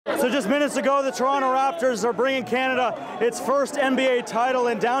So just minutes ago, the Toronto Raptors are bringing Canada its first NBA title,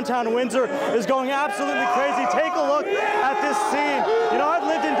 and downtown Windsor is going absolutely crazy. Take a look at this scene. You know, I've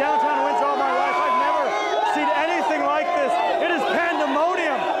lived in downtown Windsor all my life. I've never seen anything like this. It is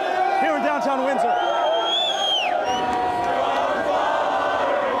pandemonium here in downtown Windsor.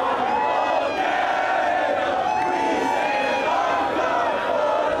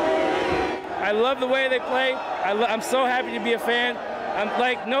 I love the way they play. I'm so happy to be a fan. I'm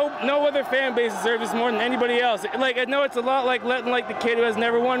like, no other fan base deserves this more than anybody else. Like, I know it's a lot like letting like the kid who has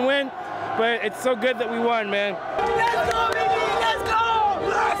never won win, but it's so good that we won, man. Let's go, baby! Let's go!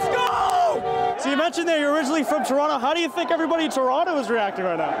 Let's go! So you mentioned that you're originally from Toronto. How do you think everybody in Toronto is reacting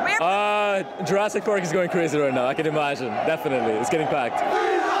right now? Jurassic Park is going crazy right now, I can imagine. Definitely, it's getting packed.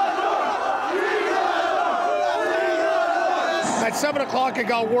 At 7 o'clock, it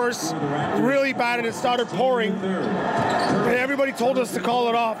got worse, really bad, and it started pouring. And everybody told us to call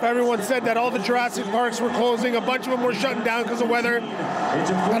it off. Everyone said that all the Jurassic Parks were closing. A bunch of them were shutting down because of weather.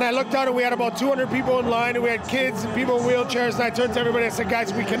 And I looked out and we had about 200 people in line, and we had kids and people in wheelchairs. And I turned to everybody and I said,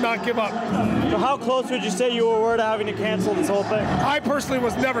 guys, we cannot give up. So how close would you say you were to having to cancel this whole thing? I personally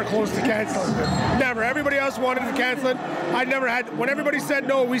was never close to canceling it. Never. Everybody else wanted to cancel it. I never had. When everybody said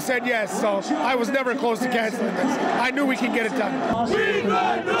no, we said yes. So I was never close to canceling this. I knew we could get it done. We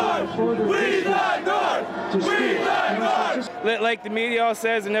got North! We got North! We got North! Like the media all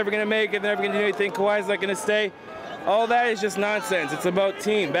says, they're never going to make it, they're never going to do anything, Kawhi's not going to stay. All that is just nonsense. It's about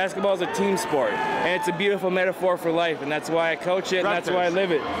team. Basketball is a team sport, and it's a beautiful metaphor for life, and that's why I coach it, and that's why I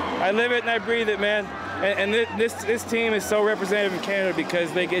live it. I live it and I breathe it, man. And this team is so representative in Canada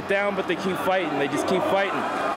because they get down, but they keep fighting. They just keep fighting.